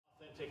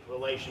authentic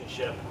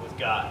relationship with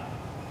God?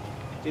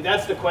 See,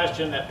 that's the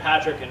question that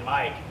Patrick and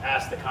Mike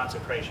asked the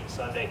Consecration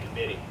Sunday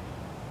committee.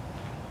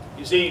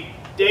 You see,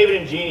 David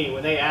and Jeannie,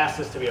 when they asked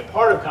us to be a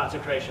part of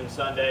Consecration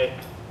Sunday,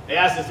 they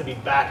asked us to be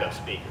backup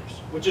speakers,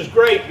 which is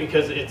great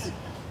because it's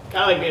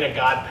kind of like being a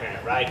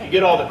godparent, right? You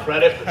get all the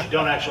credit, but you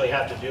don't actually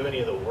have to do any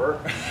of the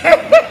work.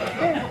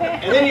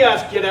 And then you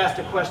get asked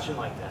a question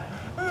like that.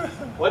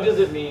 What does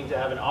it mean to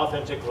have an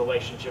authentic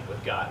relationship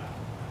with God?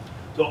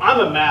 So I'm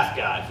a math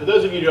guy. For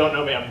those of you who don't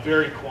know me, I'm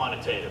very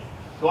quantitative.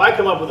 So I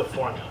come up with a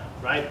formula,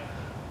 right?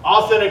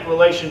 Authentic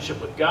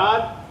relationship with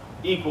God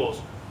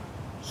equals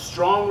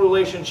strong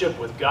relationship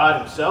with God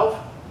himself,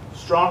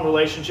 strong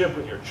relationship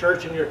with your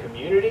church and your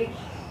community,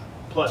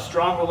 plus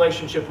strong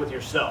relationship with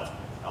yourself.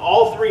 Now,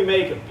 all three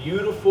make a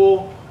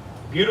beautiful,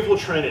 beautiful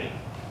trinity,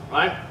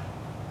 right?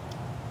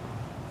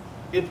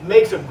 It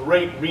makes a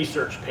great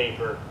research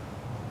paper,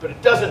 but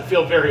it doesn't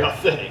feel very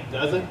authentic,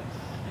 does it?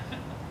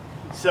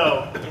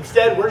 So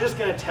instead, we're just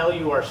going to tell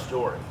you our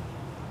story.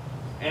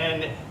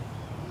 And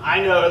I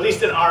know, at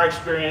least in our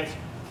experience,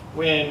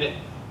 when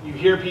you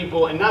hear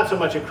people, and not so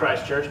much at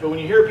Christ Church, but when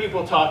you hear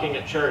people talking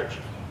at church,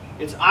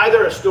 it's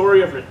either a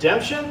story of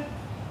redemption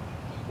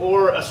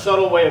or a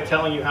subtle way of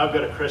telling you how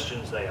good of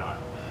Christians they are.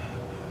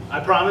 I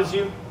promise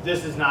you,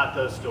 this is not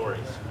those stories.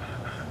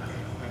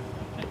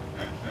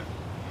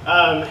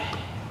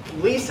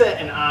 Lisa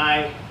and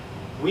I,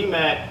 we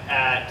met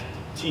at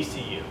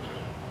TCU.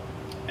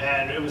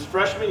 And it was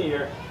freshman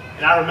year,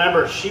 and I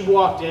remember she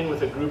walked in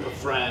with a group of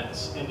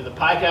friends into the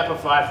Pi Kappa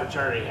Phi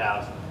fraternity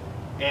house,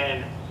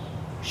 and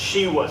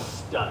she was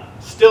stunning.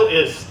 Still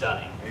is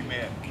stunning.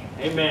 Amen.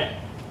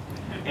 Amen.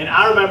 And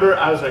I remember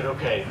I was like,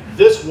 okay,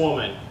 this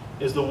woman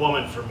is the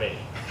woman for me.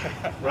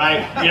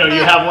 Right? You know,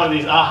 you have one of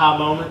these aha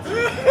moments.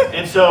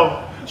 And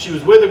so she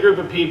was with a group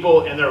of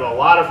people, and there were a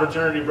lot of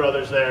fraternity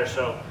brothers there.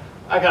 So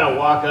I kind of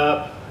walk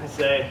up, I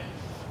say,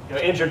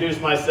 introduce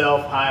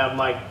myself. Hi, I'm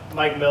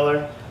Mike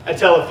Miller. I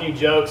tell a few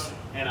jokes,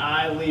 and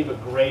I leave a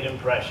great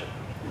impression.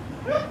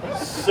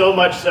 So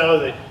much so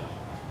that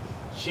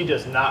she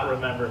does not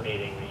remember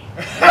meeting me.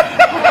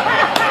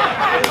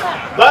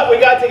 But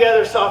we got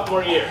together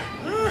sophomore year,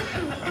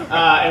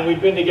 and we've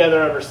been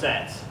together ever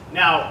since.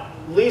 Now,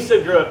 Lisa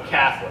grew up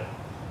Catholic,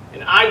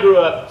 and I grew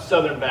up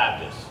Southern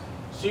Baptist.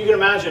 So you can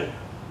imagine,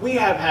 we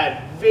have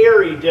had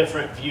very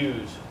different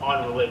views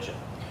on religion.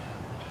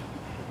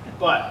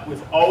 But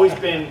we've always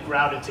been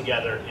grounded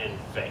together in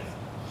faith.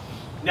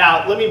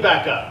 Now, let me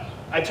back up.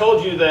 I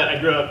told you that I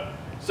grew up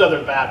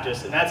Southern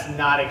Baptist, and that's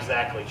not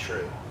exactly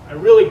true. I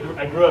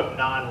grew up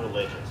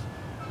non-religious.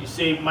 You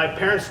see, my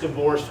parents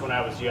divorced when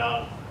I was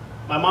young.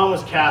 My mom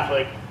was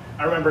Catholic.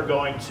 I remember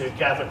going to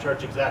Catholic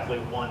church exactly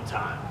one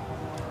time.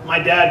 My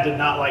dad did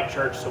not like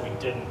church, so we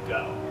didn't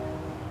go.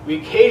 We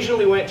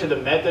occasionally went to the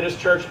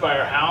Methodist church by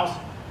our house,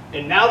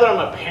 and now that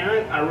I'm a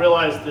parent, I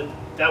realize that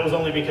that was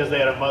only because they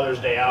had a Mother's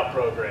Day Out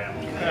program,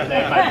 and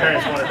my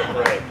parents wanted to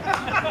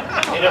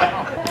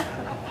pray.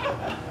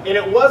 And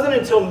it wasn't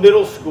until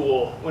middle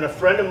school when a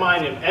friend of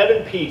mine named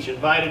Evan Peach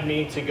invited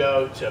me to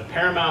go to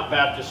Paramount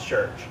Baptist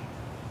Church.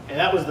 And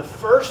that was the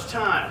first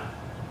time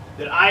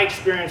that I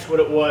experienced what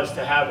it was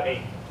to have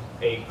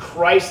a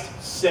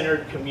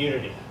Christ-centered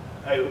community.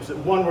 It was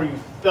one where you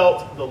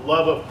felt the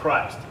love of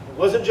Christ. It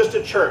wasn't just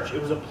a church, it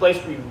was a place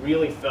where you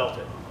really felt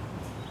it.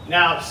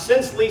 Now,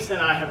 since Lisa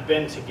and I have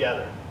been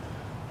together,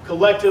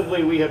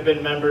 collectively we have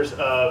been members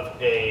of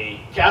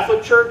a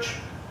Catholic church,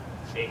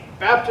 a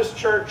Baptist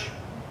church,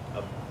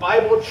 a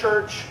Bible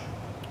church,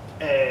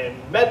 a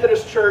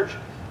Methodist church,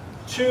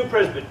 2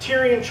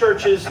 Presbyterian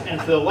churches, and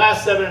for the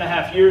last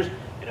 7.5 years,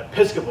 an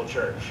Episcopal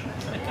church.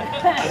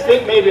 I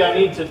think maybe I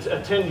need to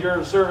attend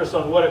your service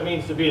on what it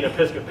means to be an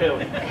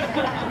Episcopalian.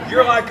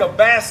 You're like a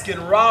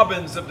Baskin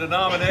Robbins of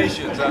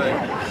denominations,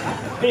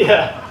 I think.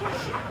 Yeah,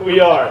 we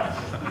are.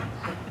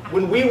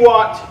 When we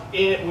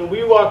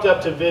walked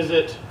up to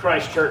visit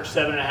Christ Church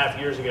 7.5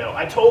 years ago,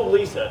 I told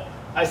Lisa,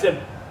 I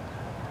said,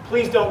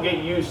 please don't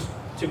get used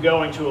to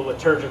going to a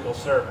liturgical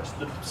service.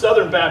 The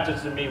Southern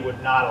Baptist in me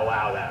would not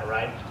allow that,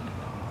 right?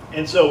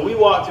 And so we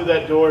walked through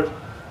that door,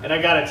 and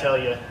I got to tell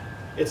you,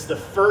 it's the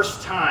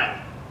first time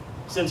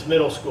since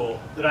middle school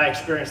that I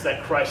experienced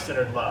that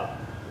Christ-centered love.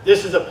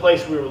 This is a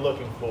place we were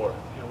looking for.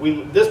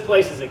 This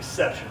place is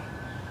exceptional.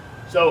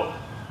 So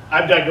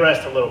I've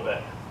digressed a little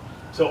bit.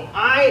 So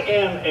I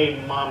am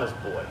a mama's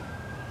boy,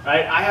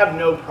 right? I have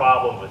no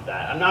problem with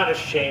that. I'm not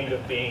ashamed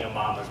of being a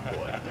mama's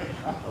boy.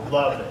 I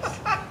love this.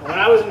 When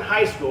I was in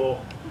high school,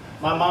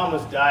 my mom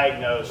was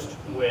diagnosed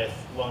with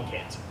lung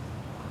cancer.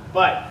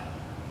 But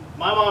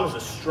my mom is a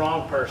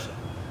strong person,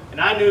 and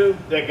I knew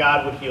that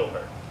God would heal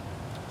her.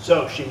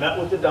 So she met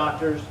with the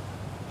doctors,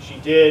 she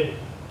did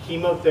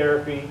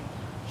chemotherapy,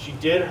 she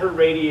did her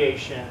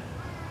radiation,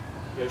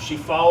 she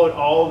followed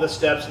all of the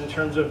steps in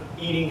terms of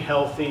eating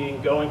healthy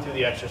and going through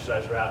the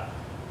exercise route.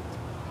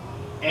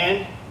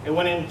 And it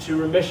went into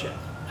remission.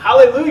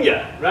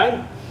 Hallelujah,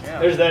 right? Yeah.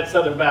 There's that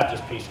Southern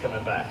Baptist piece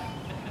coming back.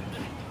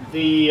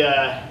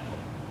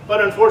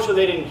 But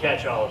unfortunately, they didn't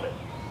catch all of it.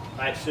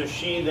 Right? So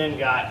she then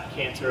got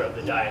cancer of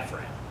the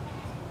diaphragm.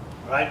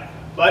 right?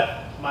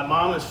 But my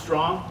mom is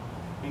strong,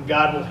 and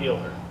God will heal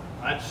her,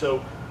 right?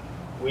 So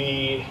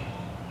we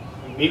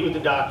meet with the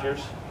doctors.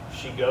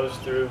 She goes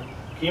through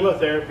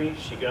chemotherapy,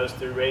 she goes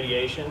through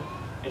radiation,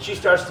 and she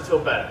starts to feel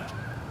better.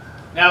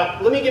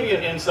 Now, let me give you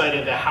an insight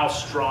into how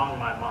strong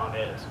my mom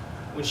is.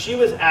 When she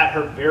was at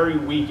her very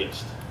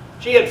weakest,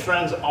 she had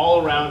friends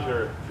all around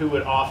her who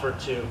would offer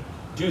to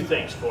do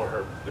things for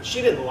her, but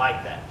she didn't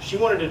like that. She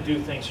wanted to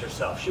do things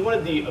herself. She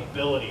wanted the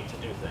ability to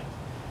do things.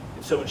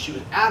 And so when she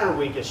was at her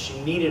weakest, she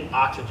needed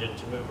oxygen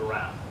to move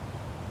around.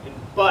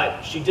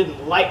 But she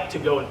didn't like to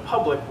go in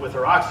public with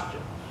her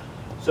oxygen.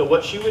 So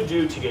what she would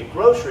do to get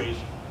groceries,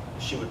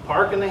 she would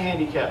park in the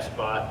handicap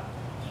spot,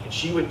 and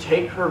she would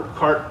take her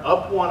cart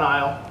up one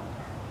aisle,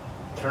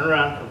 turn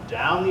around, come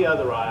down the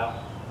other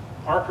aisle,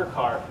 park her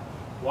cart,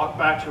 walk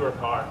back to her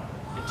car,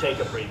 and take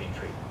a breathing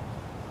treatment.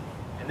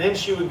 And then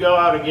she would go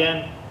out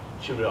again,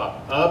 she would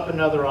up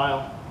another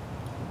aisle,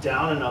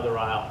 down another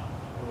aisle,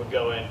 and would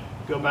go in,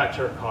 go back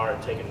to her car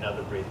and take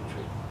another breathing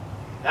treatment.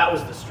 That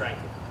was the strength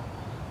of her.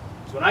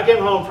 So when I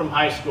came home from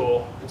high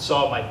school and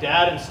saw my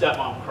dad and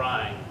stepmom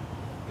crying,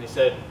 they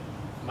said,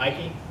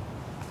 "Mikey,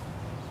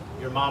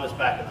 your mom is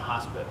back in the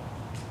hospital."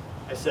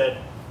 I said,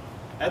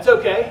 "That's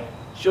okay.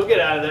 She'll get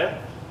out of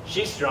there.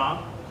 She's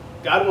strong.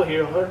 God will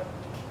heal her."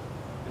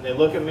 And they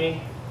look at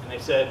me and they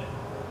said,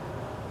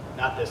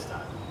 "Not this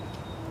time."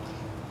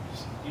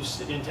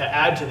 And to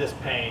add to this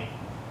pain,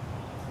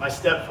 my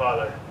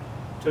stepfather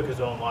took his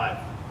own life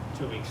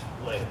 2 weeks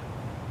later.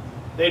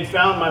 They'd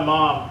found my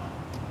mom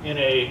in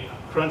a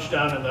crunch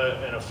down in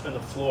the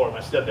floor. My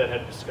stepdad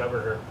had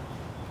discovered her.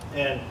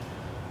 And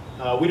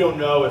we don't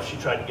know if she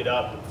tried to get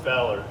up and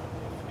fell or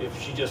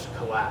if she just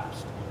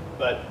collapsed.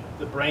 But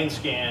the brain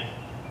scan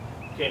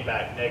came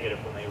back negative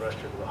when they rushed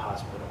her to the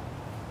hospital.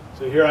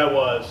 So here I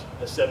was,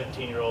 a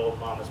 17-year-old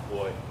mama's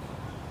boy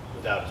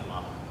without his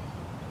mama.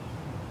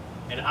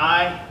 And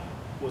I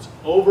was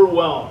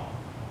overwhelmed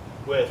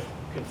with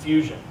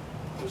confusion.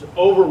 I was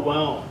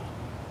overwhelmed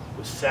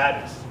with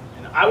sadness.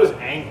 And I was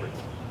angry.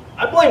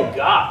 I blamed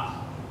God,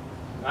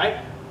 right?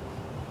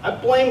 I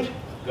blamed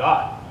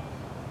God.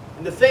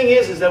 And the thing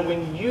is that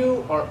when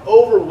you are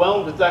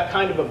overwhelmed with that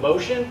kind of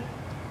emotion,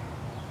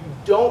 you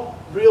don't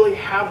really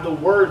have the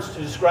words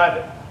to describe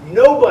it.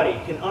 Nobody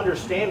can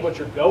understand what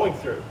you're going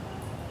through.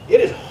 It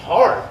is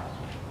hard.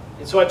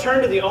 And so I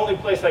turned to the only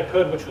place I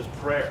could, which was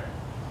prayer.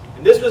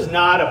 And this was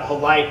not a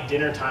polite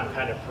dinner time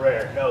kind of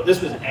prayer. No,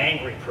 this was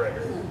angry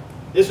prayer.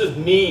 This was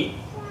me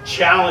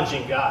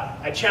challenging God.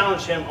 I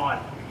challenged him on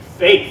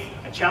faith.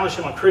 I challenged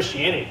him on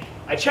Christianity.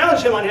 I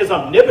challenged him on his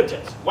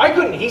omnipotence. Why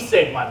couldn't he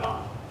save my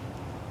mom?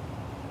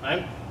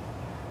 Right?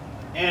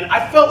 And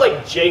I felt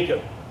like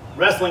Jacob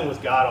wrestling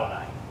with God all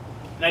night.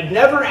 And I'd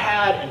never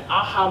had an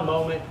aha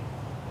moment.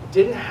 I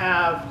didn't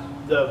have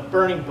the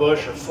burning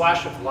bush or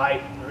flash of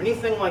light or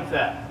anything like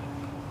that.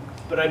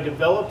 But I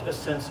developed a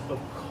sense of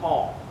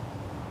calm.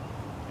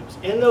 It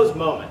was in those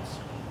moments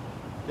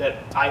that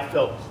I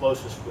felt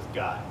closest with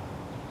God.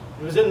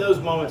 It was in those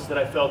moments that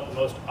I felt the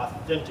most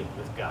authentic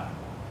with God.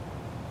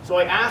 So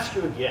I ask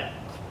you again,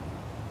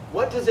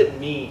 what does it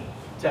mean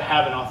to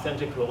have an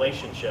authentic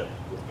relationship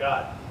with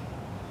God?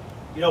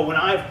 You know, when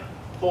I've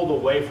pulled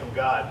away from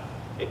God,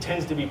 it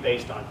tends to be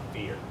based on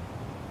fear,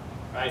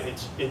 right?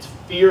 It's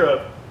fear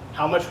of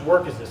how much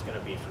work is this going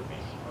to be for me?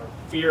 Or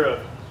fear of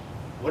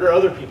what are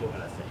other people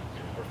going to think?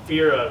 Or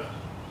fear of,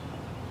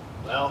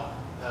 well,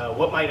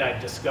 what might I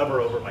discover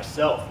over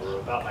myself or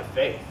about my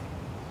faith?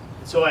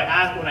 And so when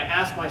I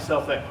ask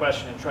myself that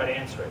question and try to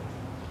answer it,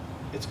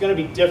 it's going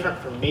to be different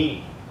for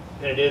me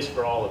than it is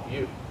for all of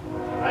you,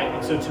 right?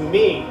 And so to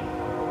me,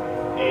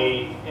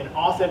 an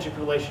authentic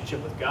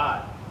relationship with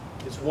God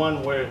is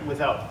one where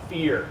without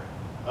fear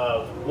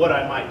of what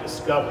I might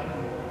discover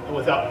and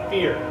without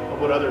fear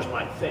of what others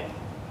might think.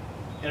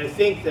 And I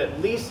think that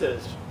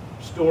Lisa's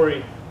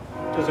story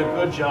does a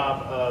good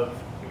job of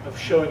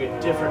showing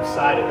a different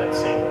side of that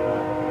same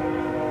coin.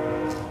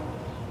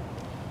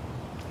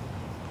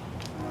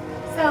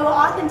 So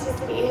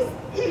authenticity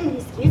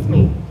is, excuse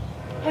me,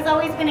 has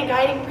always been a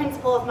guiding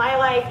principle of my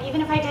life, even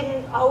if I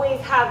didn't always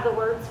have the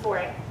words for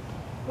it.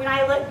 When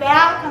I look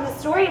back on the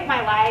story of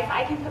my life,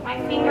 I can put my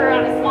finger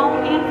on a small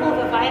handful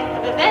of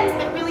events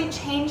that really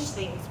changed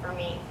things for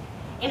me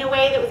in a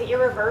way that was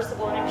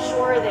irreversible, and I'm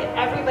sure that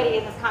everybody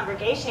in this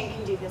congregation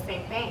can do the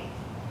same thing.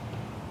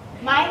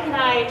 Mike and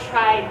I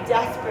tried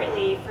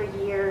desperately for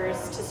years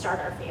to start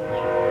our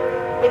family.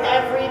 With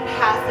every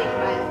passing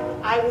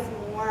month, I was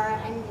more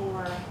and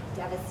more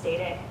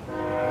devastated.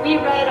 We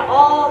read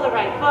all the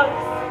right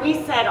books,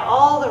 we said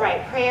all the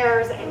right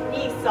prayers, and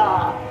we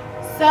saw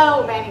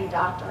so many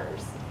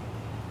doctors.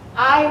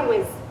 I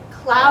was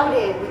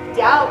clouded with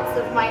doubts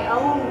of my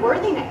own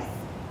worthiness.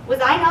 Was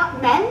I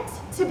not meant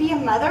to be a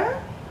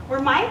mother? Were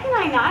Mike and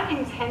I not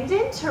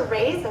intended to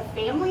raise a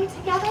family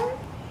together?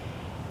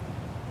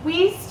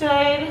 We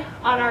stood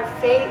on our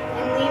faith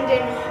and leaned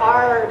in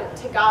hard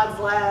to God's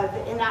love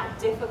in that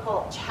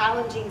difficult,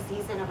 challenging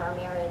season of our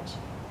marriage.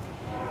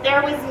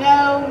 There was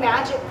no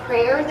magic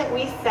prayer that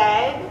we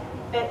said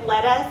that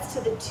led us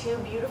to the two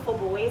beautiful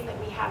boys that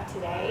we have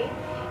today.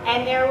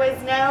 And there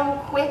was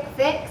no quick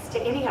fix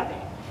to any of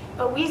it.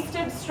 But we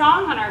stood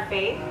strong on our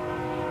faith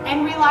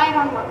and relied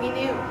on what we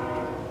knew.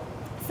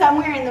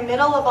 Somewhere in the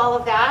middle of all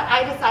of that,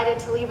 I decided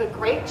to leave a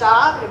great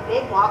job at a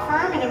big law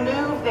firm and a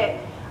move that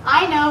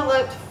I know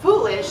looked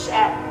foolish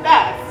at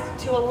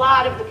best to a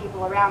lot of the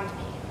people around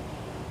me.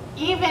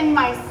 Even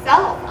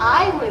myself,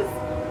 I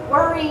was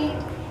worried,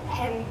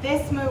 and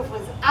this move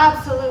was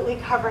absolutely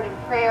covered in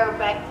prayer,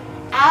 but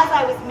as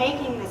I was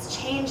making this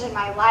change in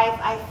my life,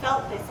 I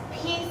felt this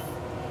peace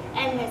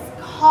and this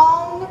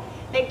calm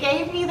that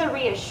gave me the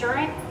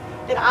reassurance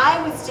that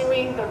I was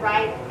doing the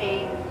right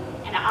thing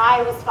and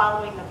I was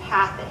following the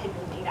path that had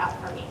been laid out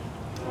for me.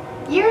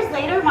 Years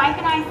later, Mike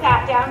and I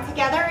sat down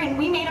together and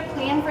we made a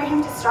plan for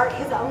him to start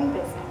his own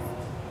business.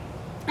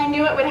 I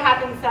knew it would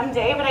happen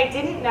someday, but I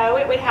didn't know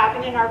it would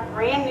happen in our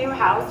brand new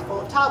house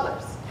full of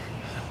toddlers.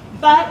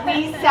 But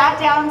we sat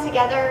down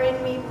together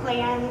and we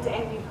planned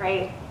and we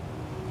prayed.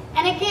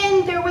 And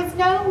again, there was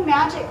no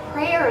magic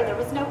prayer, there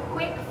was no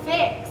quick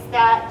fix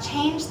that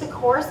changed the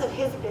course of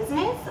his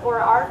business or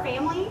our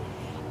family,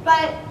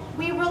 but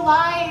we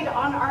relied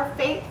on our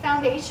faith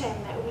foundation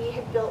that we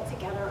had built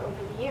together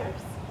over the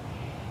years.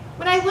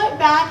 When I look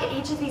back at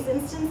each of these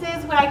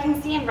instances, what I can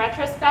see in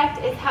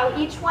retrospect is how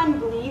each one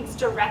bleeds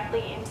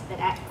directly into the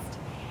next.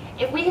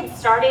 If we had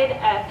started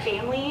a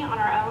family on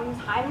our own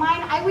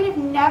timeline, I would have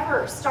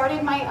never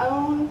started my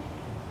own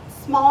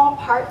small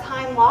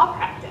part-time law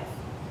practice.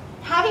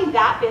 Having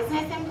that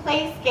business in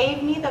place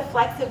gave me the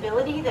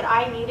flexibility that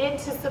I needed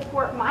to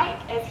support Mike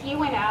as he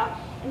went out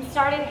and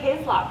started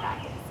his law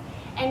practice.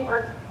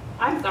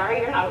 I'm sorry,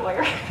 you're not a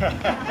lawyer.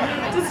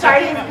 To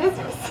start his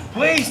business.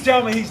 Please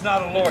tell me he's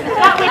not a lawyer.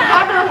 That would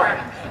never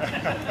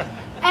work.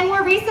 And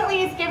more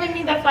recently, it's given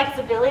me the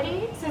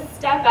flexibility to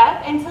step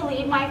up and to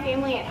lead my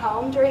family at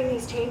home during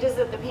these changes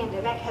that the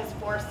pandemic has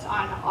forced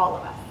on all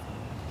of us.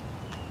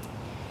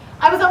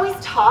 I was always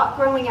taught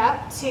growing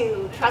up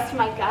to trust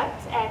my gut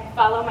and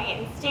follow my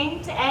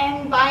instinct,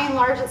 and by and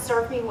large, it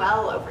served me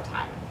well over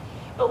time.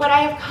 But what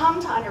I have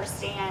come to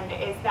understand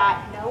is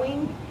that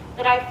knowing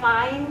that I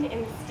find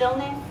in the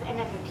stillness and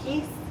in the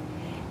peace,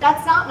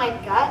 that's not my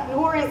gut,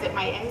 nor is it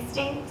my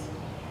instinct.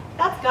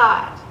 That's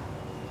God.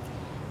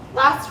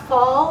 Last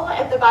fall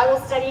at the Bible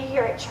study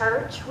here at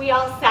church, we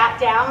all sat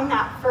down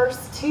that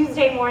first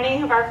Tuesday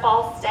morning of our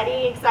fall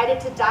study, excited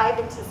to dive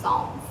into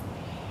Psalms.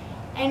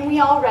 And we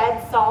all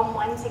read Psalm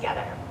 1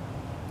 together.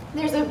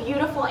 There's a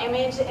beautiful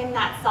image in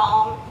that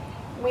psalm.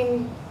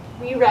 When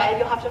we read,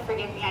 you'll have to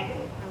forgive me, I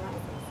didn't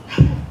memorize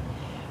this.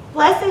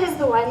 Blessed is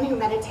the one who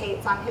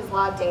meditates on his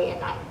law day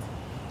and night.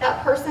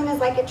 That person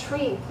is like a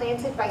tree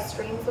planted by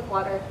streams of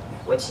water,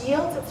 which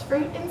yields its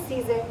fruit in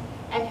season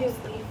and whose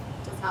leaf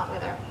does not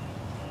wither.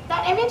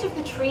 That image of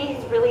the tree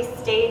has really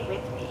stayed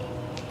with me.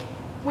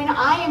 When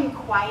I am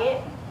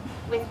quiet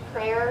with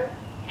prayer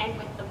and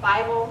with the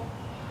Bible,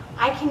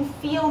 I can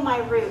feel my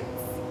roots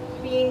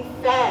being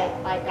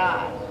fed by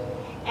God.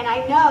 And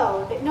I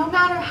know that no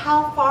matter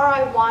how far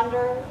I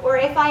wander, or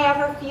if I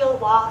ever feel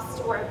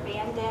lost or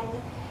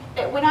abandoned,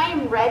 that when I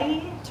am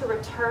ready to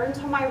return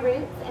to my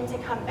roots and to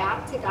come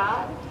back to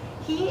God,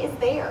 He is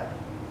there.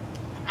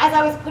 As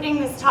I was putting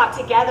this talk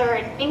together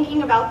and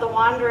thinking about the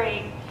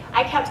wandering,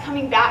 I kept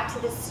coming back to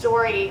this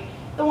story.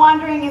 The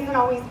wandering isn't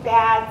always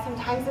bad,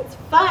 sometimes it's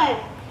fun.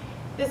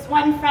 This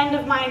one friend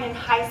of mine in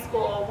high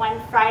school,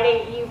 one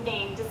Friday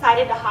evening,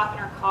 decided to hop in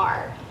her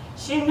car.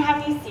 She didn't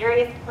have any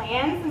serious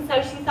plans, and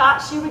so she thought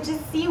she would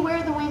just see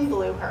where the wind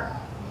blew her.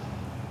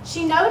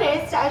 She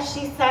noticed as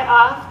she set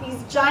off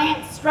these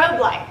giant strobe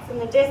lights in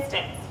the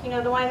distance,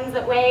 the ones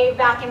that wave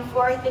back and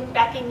forth and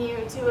beckon you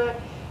to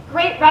a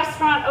great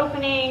restaurant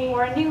opening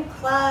or a new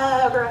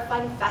club or a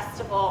fun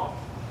festival.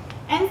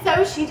 And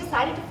so she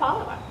decided to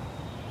follow them.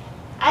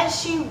 As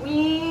she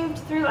weaved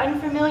through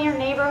unfamiliar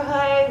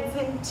neighborhoods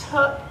and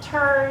took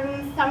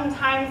turns,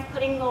 sometimes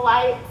putting the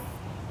lights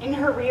in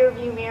her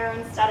rearview mirror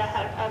instead of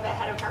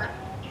ahead of her,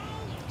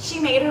 she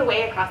made her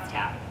way across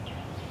town.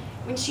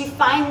 When she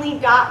finally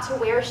got to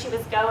where she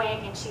was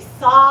going and she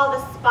saw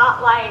the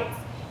spotlights,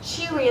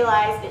 she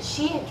realized that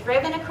she had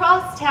driven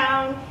across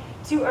town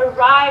to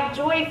arrive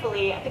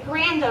joyfully at the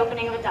grand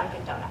opening of a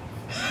Dunkin' Donuts.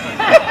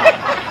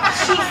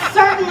 She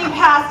certainly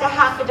passed a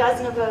half a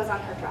dozen of those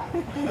on her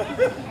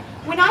drive.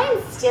 When I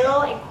am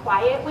still and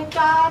quiet with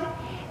God,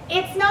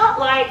 it's not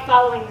like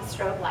following the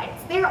strobe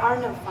lights. There are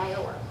no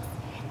fireworks.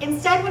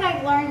 Instead, what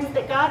I've learned is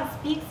that God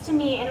speaks to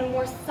me in a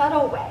more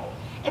subtle way.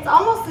 It's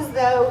almost as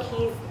though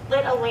He's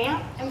lit a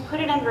lamp and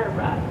put it under a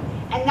rug,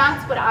 and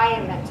that's what I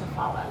am meant to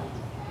follow.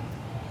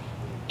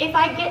 If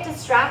I get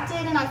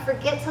distracted and I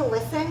forget to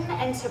listen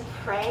and to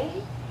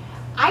pray,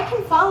 I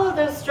can follow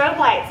those strobe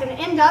lights and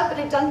end up at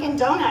a Dunkin'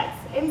 Donuts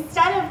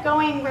instead of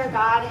going where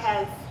God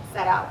has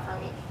set out for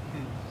me.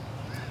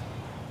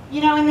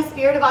 In the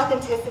spirit of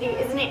authenticity,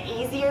 isn't it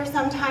easier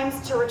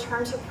sometimes to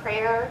return to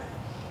prayer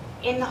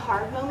in the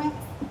hard moments?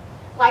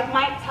 Like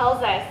Mike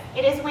tells us,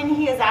 it is when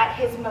he is at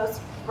his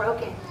most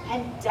broken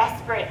and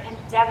desperate and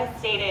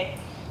devastated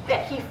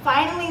that he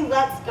finally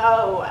lets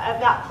go of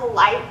that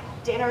polite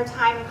dinner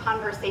time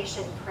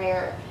conversation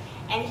prayer,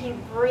 and he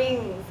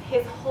brings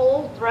his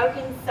whole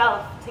broken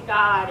self to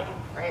God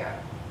in prayer.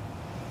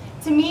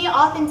 To me,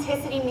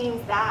 authenticity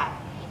means that.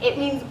 It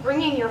means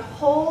bringing your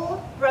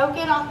whole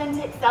broken,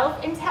 authentic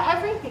self into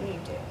everything you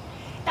do.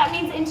 That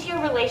means into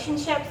your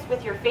relationships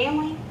with your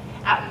family,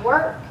 at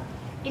work,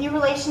 in your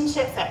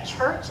relationships at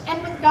church,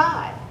 and with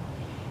God.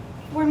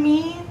 For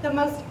me, the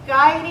most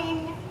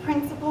guiding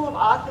principle of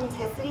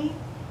authenticity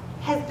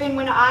has been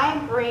when I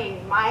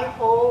bring my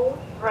whole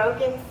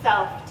broken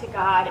self to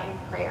God in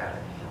prayer.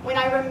 When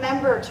I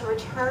remember to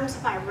return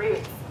to my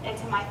roots and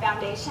to my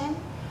foundation,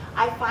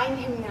 I find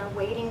him there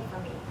waiting for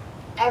me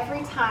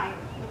every time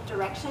with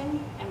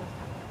direction and with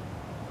comfort.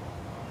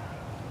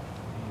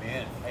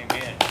 Amen.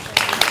 Amen.